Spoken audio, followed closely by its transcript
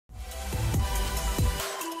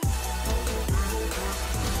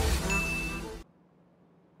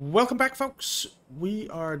Welcome back, folks. We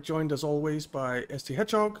are joined as always by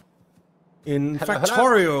STHedgehog in Hello,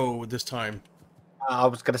 Factorio this time. I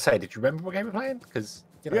was going to say, did you remember what game we're playing? Because,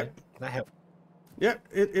 you know, Yeah. that helped. Yeah,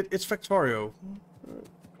 it's Factorio.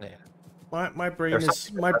 Yeah. My brain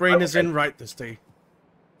is in right this day.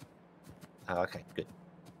 Oh, okay, good.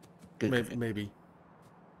 Good. Maybe.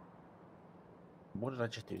 What did I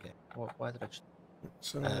just do there? Why did I just...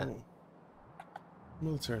 So,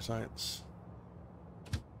 military science.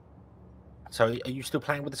 So, are you still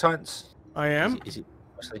playing with the science? I am. Is it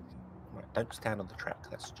mostly... Right, don't stand on the track.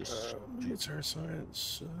 That's just... military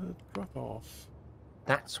science. Drop off.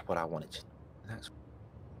 That's what I wanted to... That's...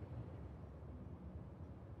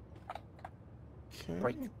 Okay.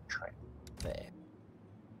 Break track. There.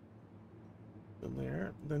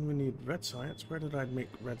 There. Then we need red science. Where did I make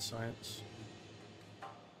red science?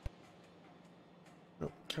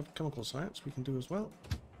 Oh, chemical science we can do as well.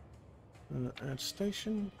 Add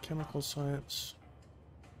station, chemical science.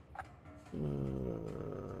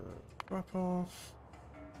 Drop off.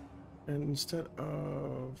 And instead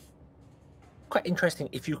of... Quite interesting.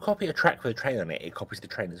 If you copy a track with a train on it, it copies the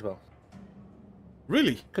train as well.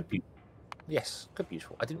 Really? Could be. Yes, could be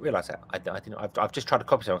useful. I didn't realise that. I didn't. I've just tried to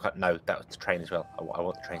copy something. No, that was the train as well. I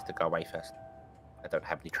want the trains to go away first. I don't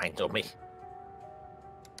have any trains on me.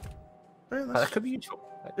 Hey, That could be useful.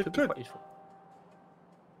 That could be quite useful.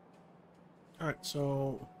 Alright,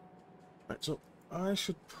 so I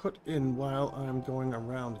should put in, while I'm going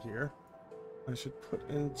around here, I should put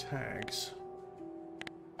in tags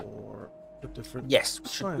for the different Yes, we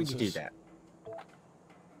should sciences. really do that.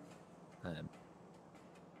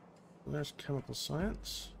 There's chemical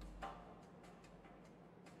science.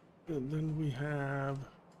 And then we have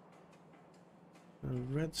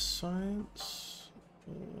red science.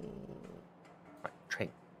 Right,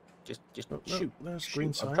 train. Just shoot. No, there's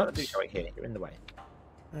green science. I'm trying to do it right here. You're in the way.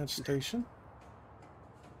 Add station.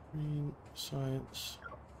 Green science.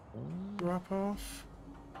 Drop off.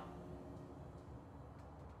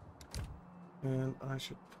 And I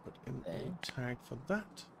should put in a tag for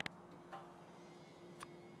that.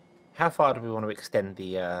 How far do we want to extend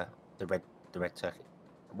the red circuit?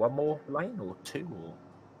 One more lane or two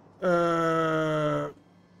or?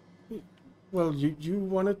 Well, you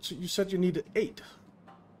wanted to. You said you needed 8.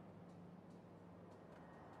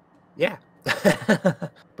 Yeah.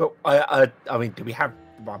 But I mean, do we have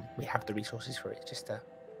one? We have the resources for it. Just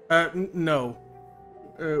no,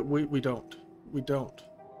 we don't. We don't.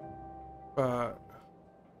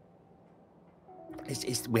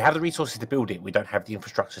 We have the resources to build it. We don't have the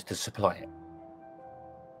infrastructures to supply it.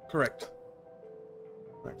 Correct.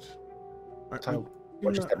 Right. So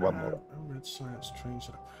we'll just have one more. Red science trains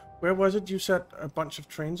up. Where was it? You set a bunch of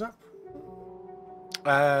trains up?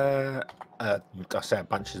 I say a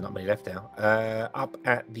bunch. There's not many left now. Up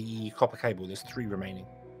at the copper cable, there's 3 remaining.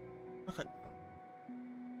 Okay.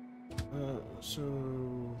 So.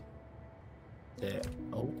 There.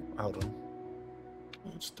 Oh, hold on.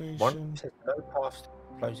 Station. One says no path to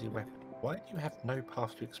explosive weapons. Why do you have no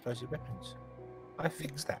path to explosive weapons? I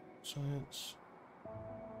fixed that. Science.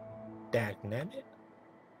 Dagnabbit.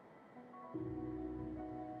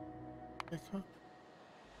 Pick up.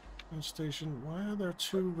 Station. Why are there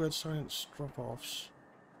 2 red science drop-offs?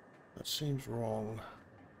 That seems wrong.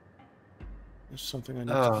 There's something I need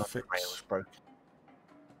to fix. Rail's broken.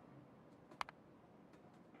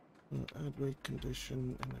 Add weight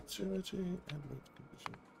condition and activity. Add weight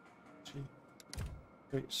condition.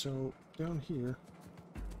 Okay, so down here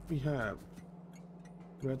we have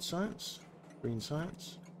red science, green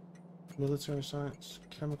science, military science,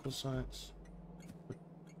 chemical science,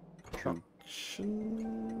 production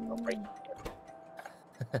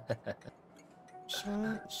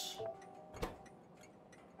science,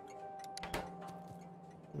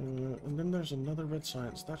 and then there's another red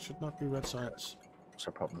science. That should not be red science.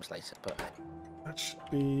 Some problems later, but that should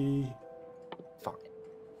be fine.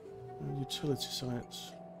 Utility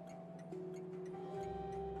science.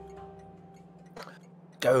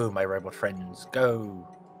 Go, my robot friends, go.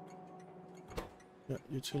 Yeah,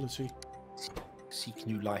 utility. Seek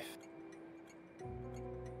new life.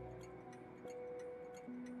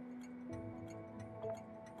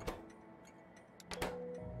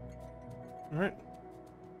 All right.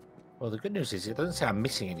 Well, the good news is it doesn't say I'm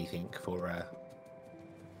missing anything for.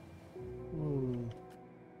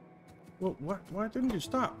 Well, what? Why didn't you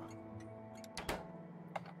stop?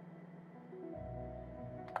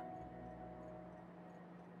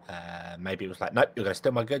 Maybe it was like, nope, you're going to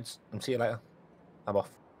steal my goods. I'll see you later. I'm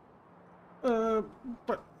off.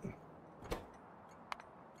 But...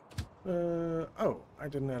 oh, I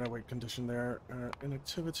didn't add a weight condition there.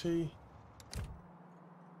 Inactivity.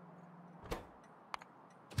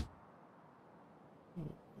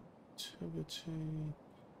 activity.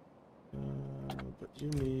 But you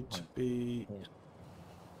need to be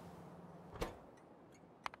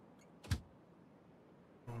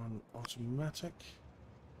on automatic.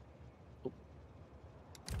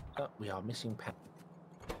 Oh, we are missing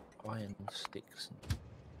iron sticks.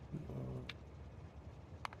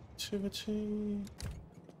 Activity.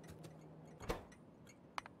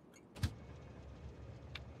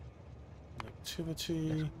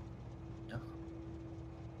 Activity. Yeah.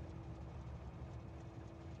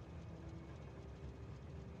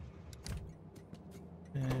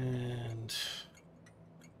 And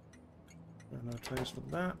there are no trains for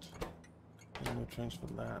that. There are no trains for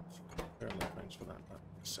that. There are no trains for that. That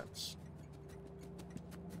makes sense.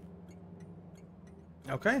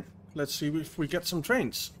 Okay, let's see if we get some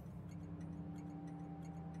trains.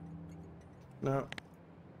 Now,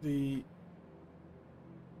 this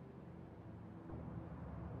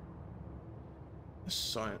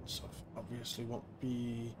science obviously won't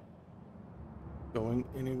be going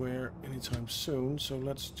anywhere anytime soon, so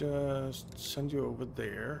let's just send you over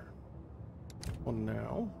there for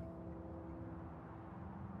now.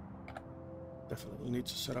 Definitely need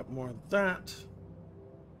to set up more of that.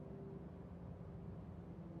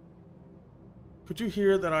 Could you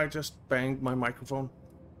hear that I just banged my microphone?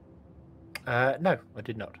 No, I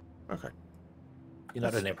did not. Okay. You're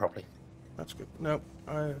not doing it properly. That's good. No,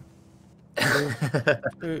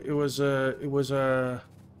 it was a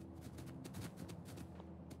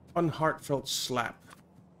unheartfelt slap.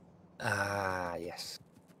 Ah, yes.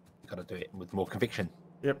 Got to do it with more conviction.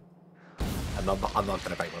 Yep. I'm not going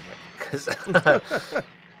to bake one because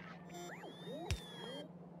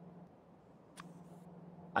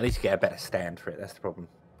I need to get a better stand for it. That's the problem.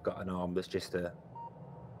 Got an arm that's just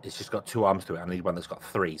it's just got two arms to it. I need one that's got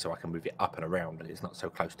three, so I can move it up and around, but it's not so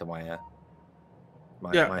close to my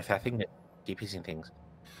my thing that keep hitting things.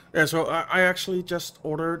 Yeah, so I actually just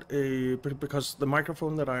ordered because the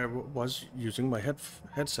microphone that I was using, my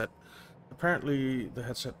headset, apparently the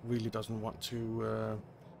headset really doesn't want to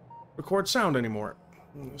record sound anymore.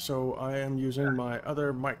 So I am using my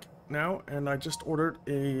other mic now, and I just ordered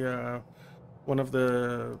one of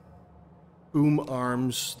the boom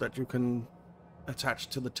arms that you can attach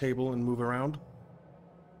to the table and move around.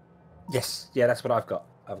 Yes, yeah, that's what I've got.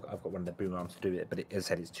 I've got one of the boom arms to do it, but as I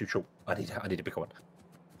said, it's too short. I need a bigger one.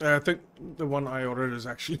 I think the one I ordered is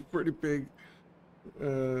actually pretty big.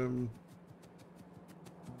 So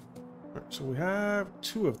we have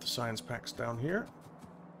 2 of the science packs down here.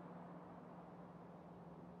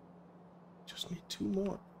 Just need 2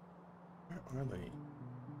 more. Where are they?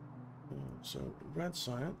 So red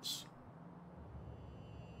science.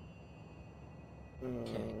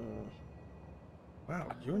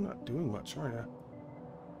 Wow, you're not doing much, are you?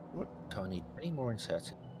 What? So I need 3 more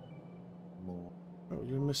inserted. More. Oh,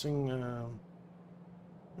 you're missing.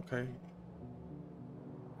 Okay.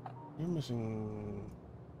 You're missing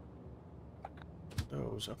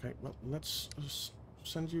those. Okay, well, let's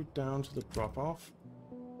send you down to the drop-off.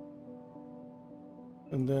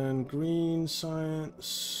 And then green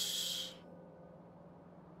science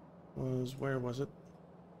was, where was it?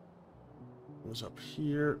 It was up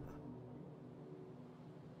here.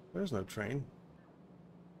 There's no train.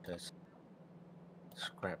 There's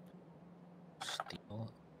scrap steel.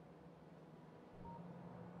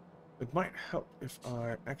 It might help if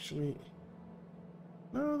I actually...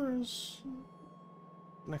 No, there's...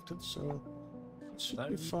 connected, so it should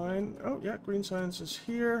be fine. Oh, yeah, green science is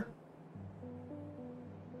here.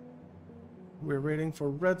 We're waiting for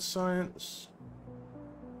red science.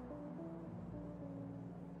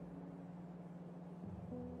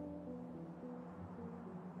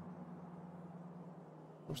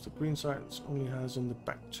 Of course, the green science only has in the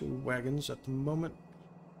back 2 wagons at the moment.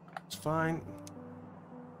 It's fine.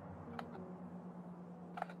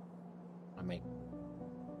 I mean,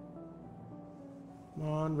 Come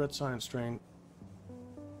on, red science train.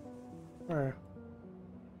 Where?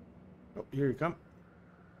 Oh, here you come.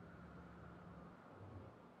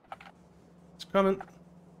 It's coming.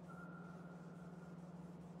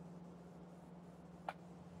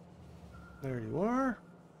 There you are.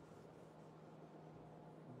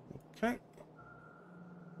 Okay.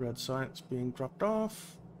 Red science being dropped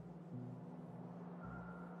off.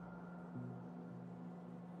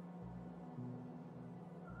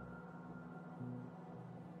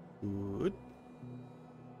 Good.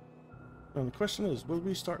 Now the question is, will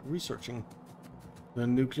we start researching the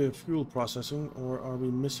nuclear fuel processing, or are we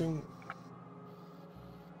missing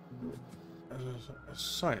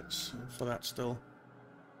science for that still?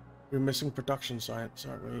 We're missing production science,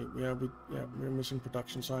 aren't we? Yeah, we're missing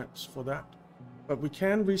production science for that. But we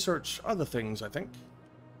can research other things, I think.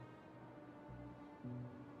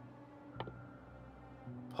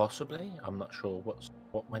 Possibly. I'm not sure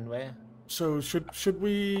when, where. So should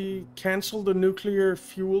we cancel the nuclear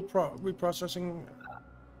fuel reprocessing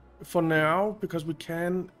for now, because we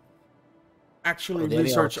can actually The only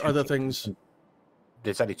research two other things things?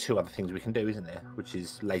 there's only two other things we can do, isn't there? Which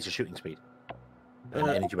is laser shooting speed and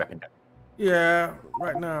energy weapon damage. Yeah,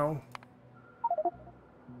 right now.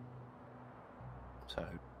 So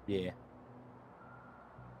yeah.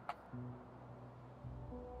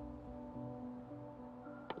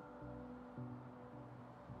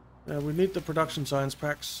 Yeah, we need the production science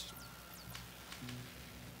packs.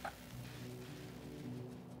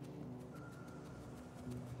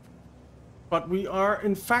 But we are,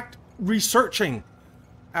 in fact, researching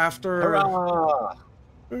after... Hurrah!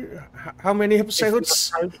 How many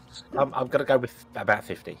episodes? I'm gonna go with about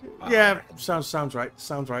 50. Yeah, sounds right.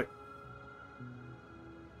 Sounds right.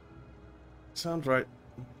 Sounds right.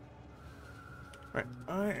 Right,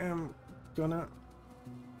 I am gonna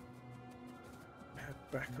head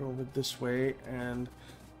back over this way and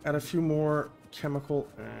add a few more chemical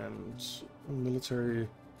and military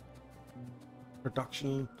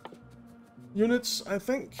production units, I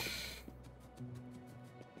think.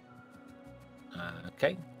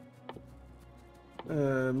 Okay.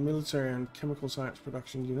 Military and chemical science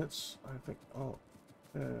production units, I think. Oh,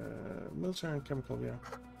 military and chemical, yeah.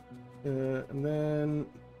 And then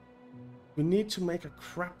we need to make a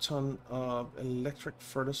crap ton of electric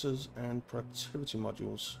furnaces and productivity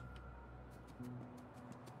modules.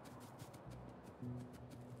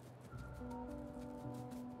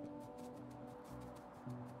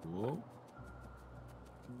 Whoa.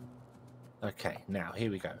 Okay, now here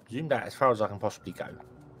we go. Zoomed out as far as I can possibly go.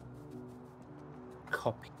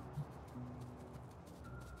 Copy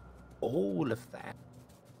all of that.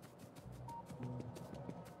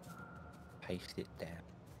 Paste it down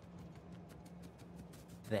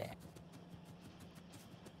there.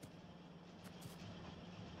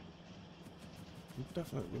 We'll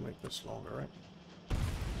definitely make this longer, right?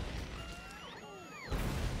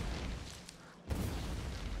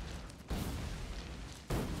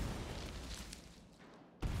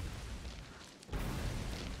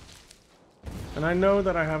 And I know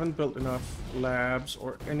that I haven't built enough labs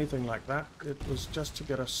or anything like that. It was just to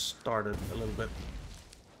get us started a little bit.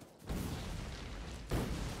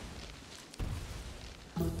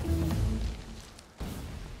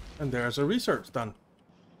 And there's a research done.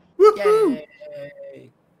 Woohoo!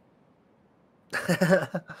 Yay!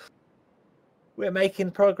 We're making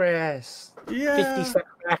progress. Yeah. 50 steps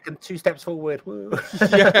back and 2 steps forward. Woo.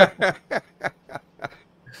 Yeah.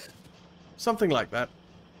 Something like that.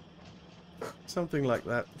 Something like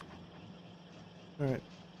that. All right.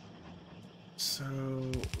 So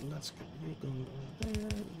let's get you going over there.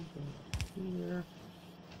 You go over here.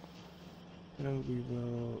 And we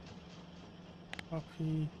will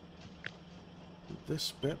copy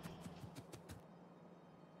this bit.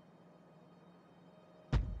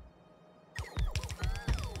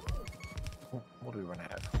 What do we run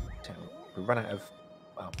out of? 10. We run out of.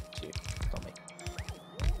 Oh, it's you. It's not me.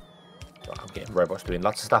 So I'm getting robots doing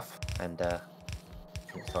lots of stuff, and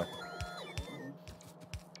it's fine.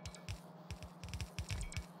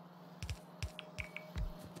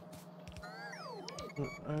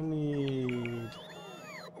 I need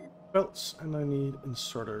belts and I need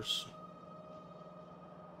inserters.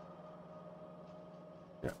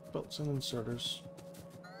 Yeah, belts and inserters.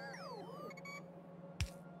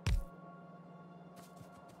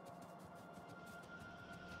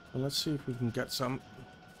 Well, let's see if we can get some.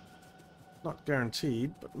 Not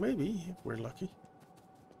guaranteed, but maybe if we're lucky.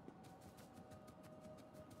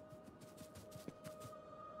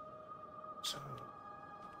 So,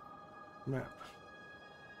 map.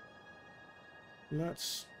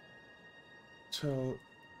 Let's tell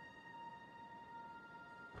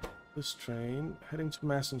this train heading to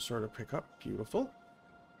mass inserter pickup. Beautiful.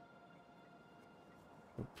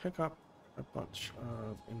 We'll pick up a bunch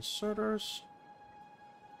of inserters.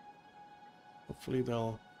 Hopefully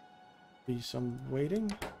there'll be some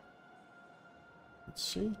waiting. Let's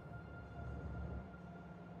see.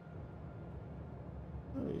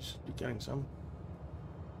 Oh, you should be getting some.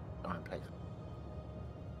 Iron plate.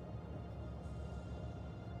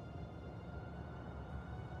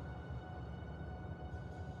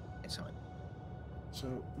 So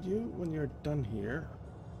you, when you're done here,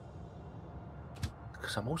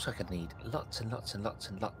 because I'm also going to need lots and lots and lots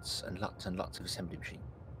and lots and lots and lots of assembly machine.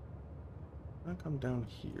 I come down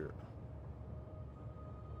here.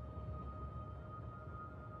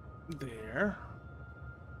 There.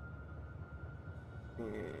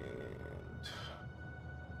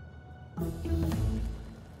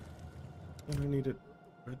 And I needed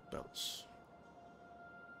red belts.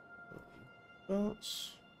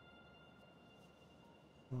 belts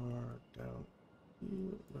are down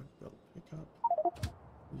here. Red belt pickup.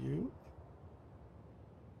 You.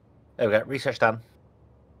 There we go. Research done.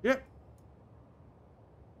 Yep.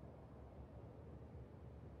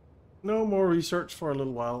 No more research for a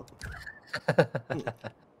little while. But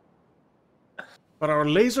our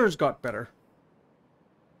lasers got better.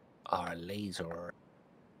 Our laser.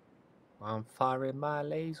 I'm firing my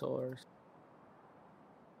lasers.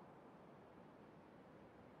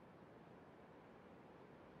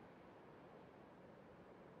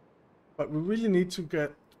 But we really need to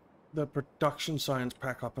get the production science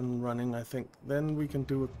pack up and running, I think. Then we can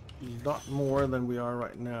do a lot more than we are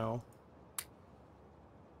right now.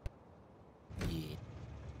 Yeah.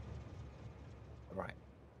 Right.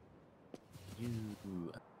 You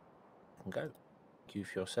can go. Queue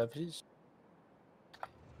for your services.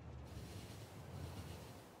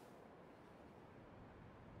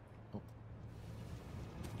 Oh.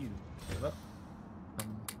 You give up.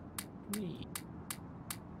 Me.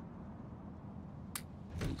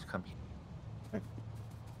 Please come here. Okay.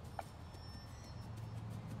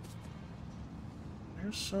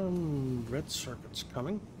 There's some red circuits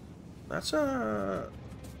coming. That's a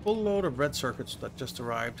full load of red circuits that just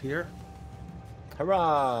arrived here.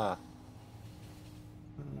 Hurrah!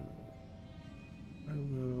 I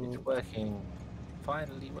will... It's working.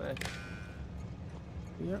 Finally working.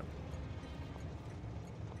 Yeah.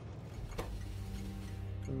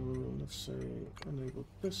 So let's say enable,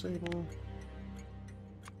 disable.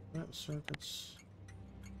 Red circuits.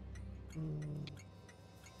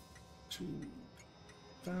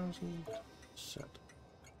 2000 set.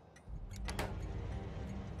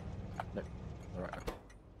 No. Alright.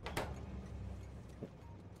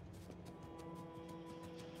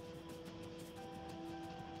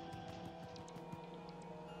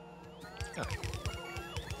 Oh.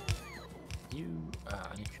 You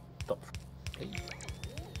I need to stop, please,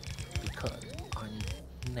 because I need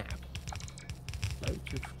to nab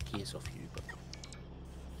loads of gears off you, but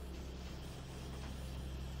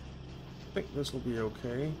I think this will be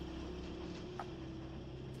okay.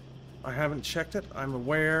 I haven't checked it, I'm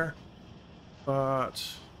aware, but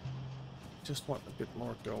just want a bit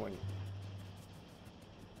more going.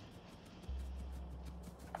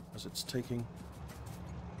 As it's taking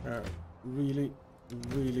a really,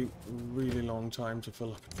 really, really long time to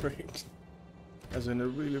fill up a train. As in a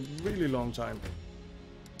really, really long time.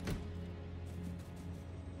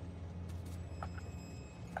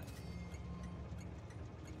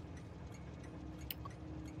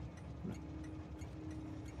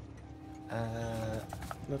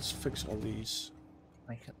 Let's fix all these.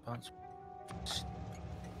 make it advance.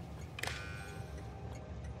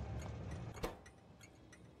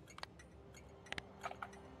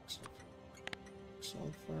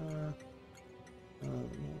 Sulfur.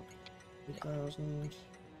 2000.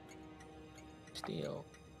 Steel.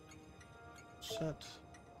 Set.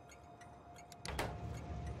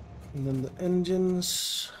 And then the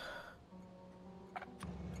engines.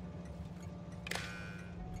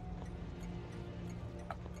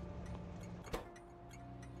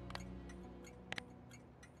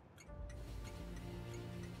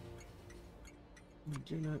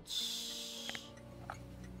 Units.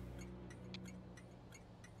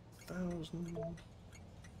 1000.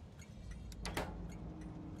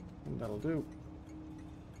 And that'll do.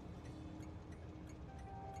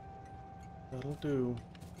 That'll do.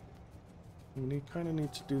 We kind of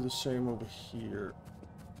need to do the same over here.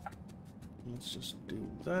 Let's just do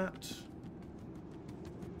that.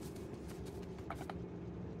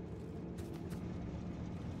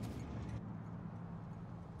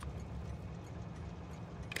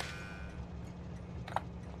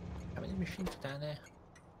 How many machines are down there?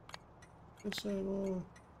 Disable.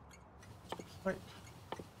 Pipe.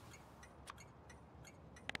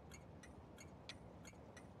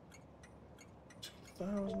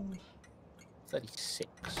 $2,000. 36.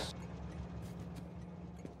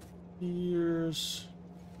 Years.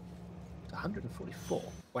 It's 144.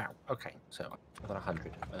 Wow. Okay. So I've got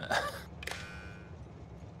 100.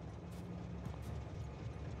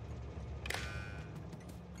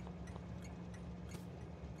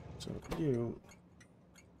 So you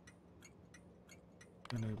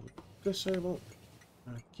enable, disable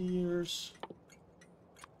gears.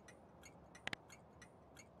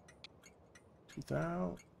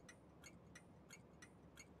 2000.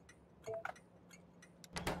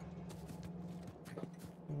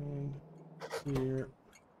 And here,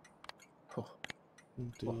 Oh.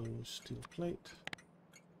 do steel plate.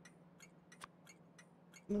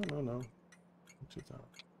 No. 2000.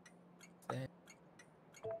 There.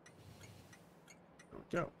 There we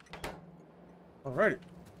go. Alrighty.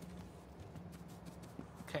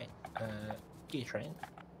 Okay. Gear train.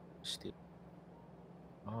 Still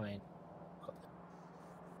mine.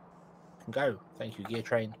 Can go. Thank you, gear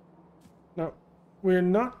train. Now, we're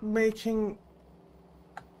not making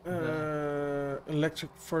No.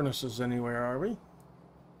 electric furnaces anywhere, are we?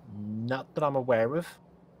 Not that I'm aware of,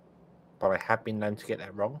 but I have been known to get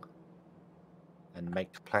that wrong and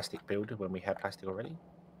make plastic build when we had plastic already.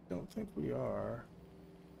 Don't think we are.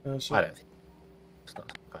 I don't think it's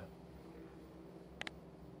not. Okay.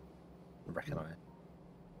 I reckon I.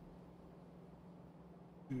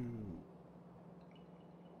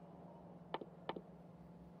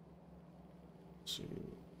 See.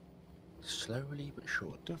 Slowly but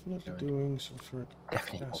surely. Definitely doing sulfuric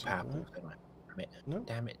Definitely more acid, powerful, right? don't I? Damn it. No.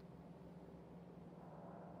 Damn it.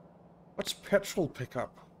 What's petrol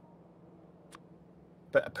pickup?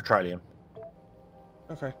 But petroleum.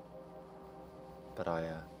 Okay. But I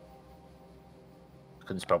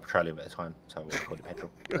couldn't spell petroleum at the time, so I called it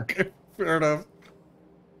petrol. Okay, fair enough.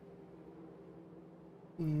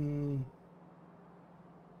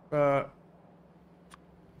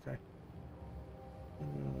 Okay.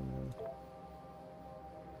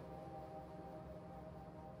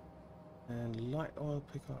 And light oil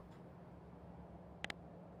pickup.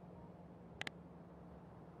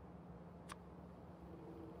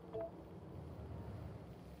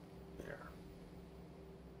 There.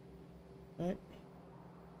 Right.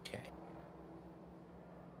 Okay.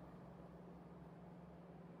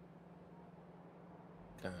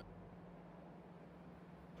 Go.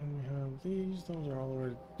 And we have these. Those are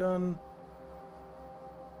already done.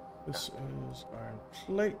 This is iron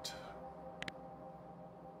plate.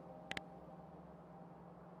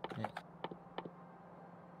 Yeah.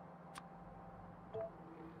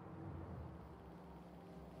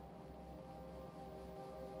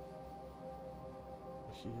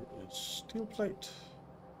 Here is steel plate.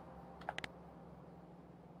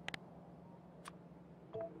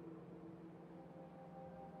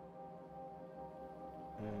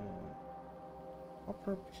 And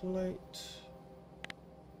copper plate.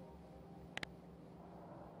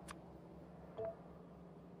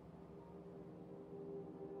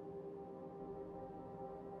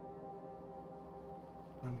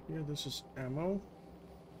 And here, this is ammo.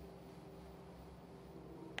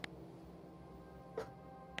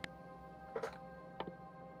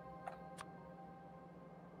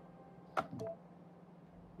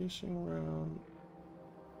 Fishing round.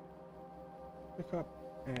 Pick up.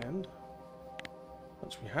 And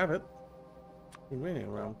once we have it, remaining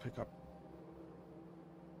round pickup.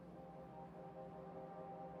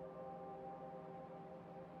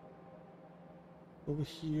 Over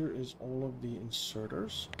here is all of the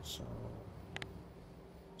inserters. So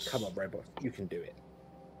Come on, robot. You can do it.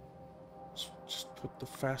 let's just put the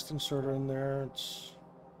fast inserter in there.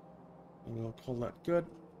 And we'll call that good.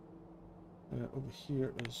 Over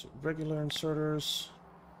here is regular inserters.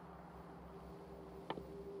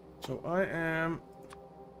 So I am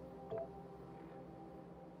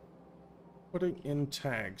putting in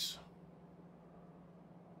tags.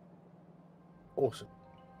 Awesome.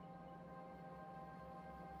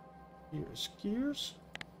 Here is gears.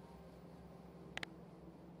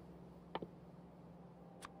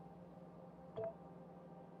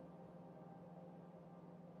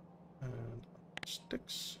 And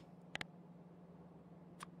sticks.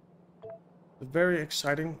 The very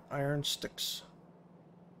exciting iron sticks.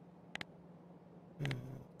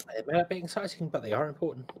 They may not be exciting, but they are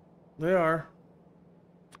important. They are.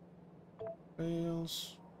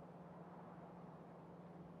 Rails.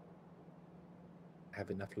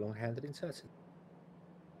 Have enough long-handed inserters.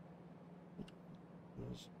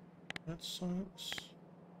 Red science.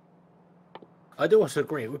 I do also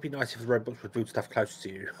agree. It would be nice if the robots would build stuff closer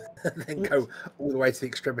to you, and then go all the way to the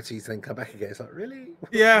extremities, and then come back again. It's like, really?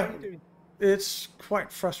 Yeah, what are you doing? It's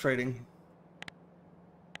quite frustrating.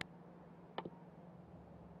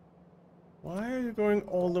 Why are you going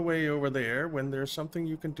all the way over there when there's something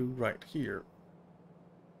you can do right here?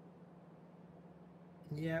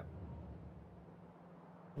 Yep.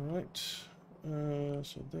 All right.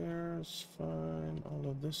 So there's fine. All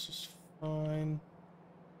of this is fine.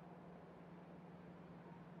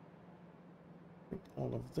 I think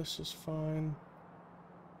all of this is fine.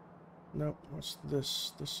 Nope. What's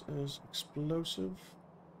this? This is explosive.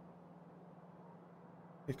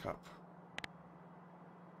 Pickup.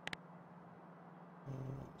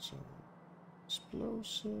 So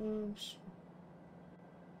explosives.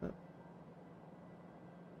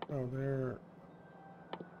 Oh, they're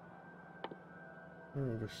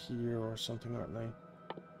over here or something, aren't they?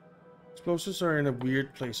 Explosives are in a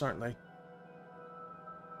weird place, aren't they?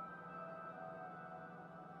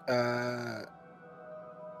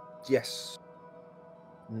 Yes.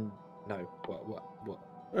 No. What?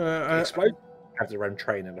 Uh, Explode have their own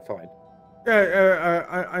train and are fine.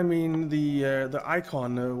 I mean the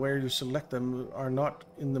icon where you select them are not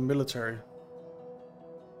in the military.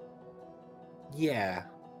 Yeah.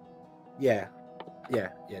 Yeah.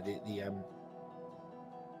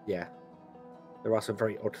 There are some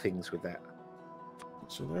very odd things with that.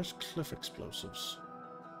 So there's cliff explosives.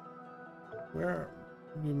 Where are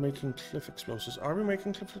we making cliff explosives? Are we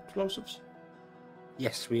making cliff explosives?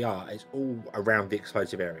 Yes, we are. It's all around the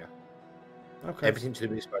explosive area. Okay. Everything to do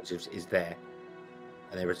with explosives is there.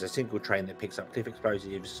 And there is a single train that picks up cliff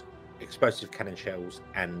explosives, explosive cannon shells,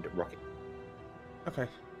 and rocket. Okay.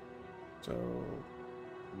 So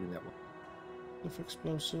In that one. cliff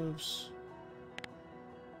explosives.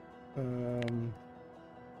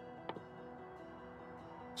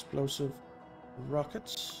 Explosive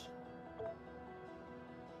rockets.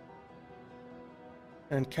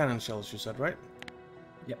 And cannon shells, you said, right?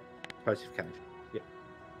 Yep. Explosive cannon. Yep.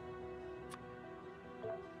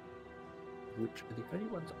 Which are the only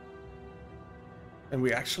ones. And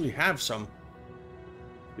we actually have some.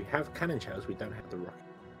 We have cannon shells, we don't have the rocket.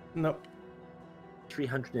 No.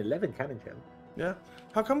 311 cannon shells. Yeah.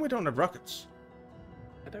 How come we don't have rockets?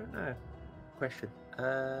 I don't know. Question.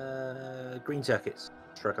 Green circuits.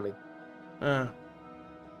 Struggling.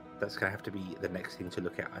 That's going to have to be the next thing to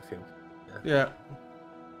look at, I feel. Yeah.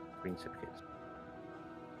 Green circuits.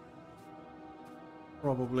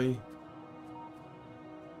 Probably.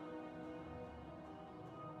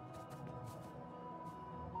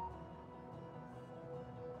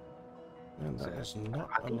 And that was not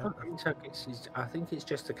I think on green circuits is. I think it's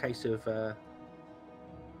just a case of.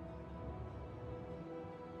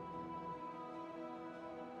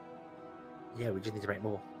 Yeah, we just need to make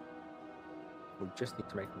more. We just need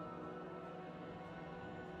to make more.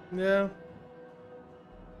 Yeah.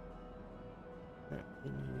 Yeah, we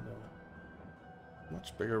need a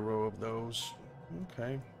much bigger row of those.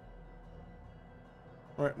 Okay.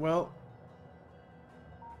 All right, well,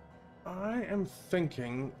 I am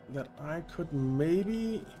thinking that I could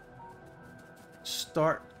maybe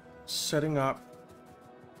start setting up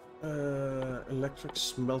electric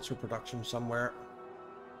smelter production somewhere.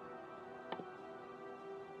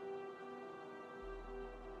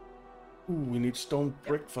 Ooh, we need stone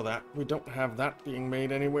brick for that. We don't have that being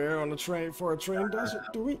made anywhere on a train for a train, does it?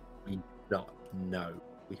 Do we? We not. No.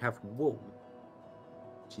 We have wool,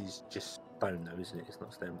 which is just stone, though, isn't it? It's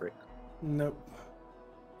not stone brick. Nope.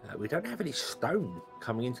 We don't have any stone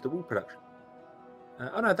coming into the wool production.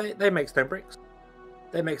 Oh no, they make stone bricks.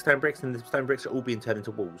 They make stone bricks, and the stone bricks are all being turned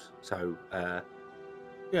into walls. So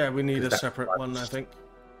yeah, we need a separate one, I think.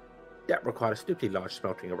 That required a stupidly large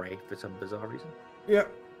smelting array for some bizarre reason. Yeah.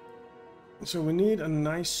 So we need a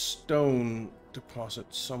nice stone deposit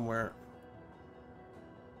somewhere.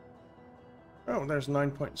 Oh, there's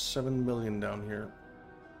 9.7 million down here.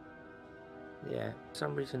 Yeah, for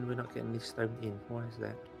some reason we're not getting this stone in. Why is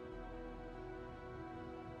that?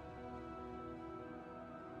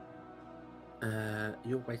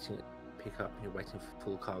 You're waiting to pick up, you're waiting for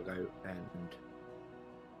full cargo, and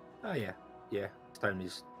oh yeah, stone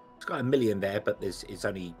is. It's got 1 million there, but it's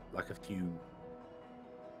only like a few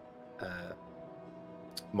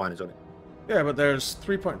miners on it. Yeah, but there's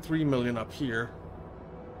 3.3 million up here.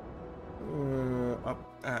 Up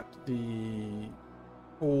at the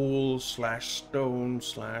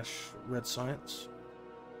coal/stone/red science.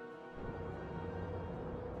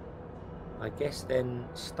 I guess then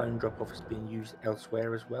stone drop-off is being used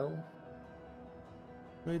elsewhere as well.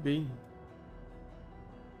 Maybe.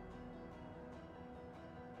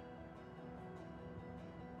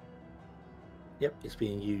 Yep, it's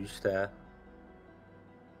being used for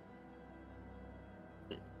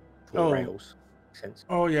rails. Makes sense.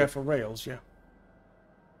 Oh yeah, for rails, yeah.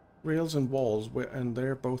 Rails and walls, and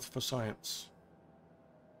they're both for science.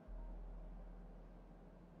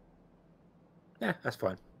 Yeah, that's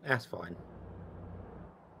fine. That's fine.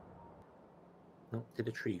 Oh, did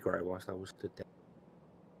a tree grow whilst I was stood there?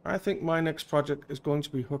 I think my next project is going to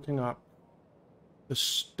be hooking up the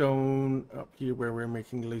stone up here where we're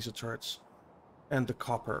making laser turrets and the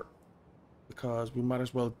copper, because we might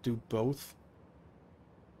as well do both.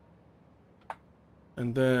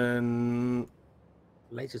 And then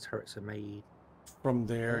Laser turrets are made from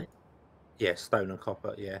there, yeah, stone and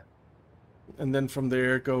copper, yeah. And then from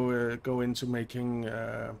there go into making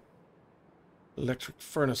electric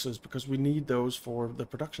furnaces, because we need those for the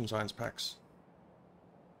production science packs.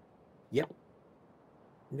 Yep,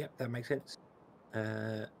 that makes sense.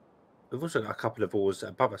 We've also got a couple of ores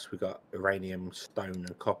above us. We've got uranium, stone,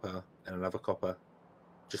 and copper, and another copper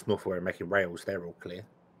just north of where we're making rails, they're all clear.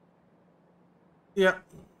 Yeah.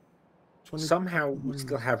 Somehow we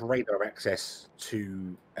still have radar access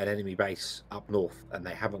to an enemy base up north, and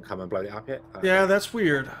they haven't come and blown it up yet. Yeah, that's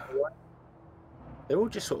weird. They're all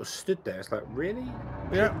just sort of stood there. It's like, really?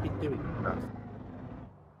 Yeah. Be doing stuff.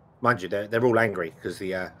 Mind you, they're all angry because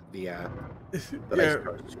the yeah,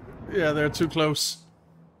 they're too close.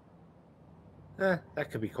 That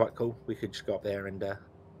could be quite cool. We could just go up there and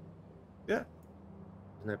yeah.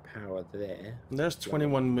 There's no power there. And there's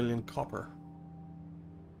 21 million copper.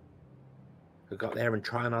 We go up there and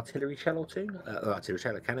try an artillery shell or two. Artillery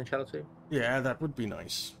shell, a cannon shell or two. Yeah, that would be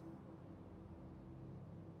nice.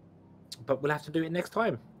 But we'll have to do it next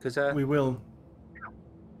time because we will.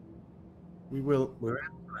 We will. We're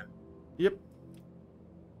out of time. Yep.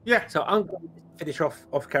 Yeah. So I'm going to finish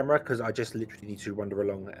off camera because I just literally need to wander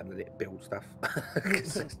along and let it build stuff.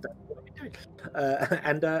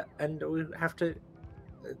 And we'll have to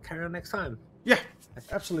carry on next time. Yeah,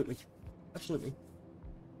 absolutely. Absolutely.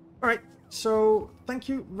 All right. So thank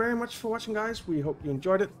you very much for watching, guys. We hope you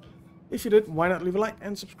enjoyed it. If you did, why not leave a like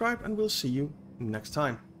and subscribe, and we'll see you next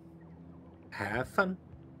time. Have fun.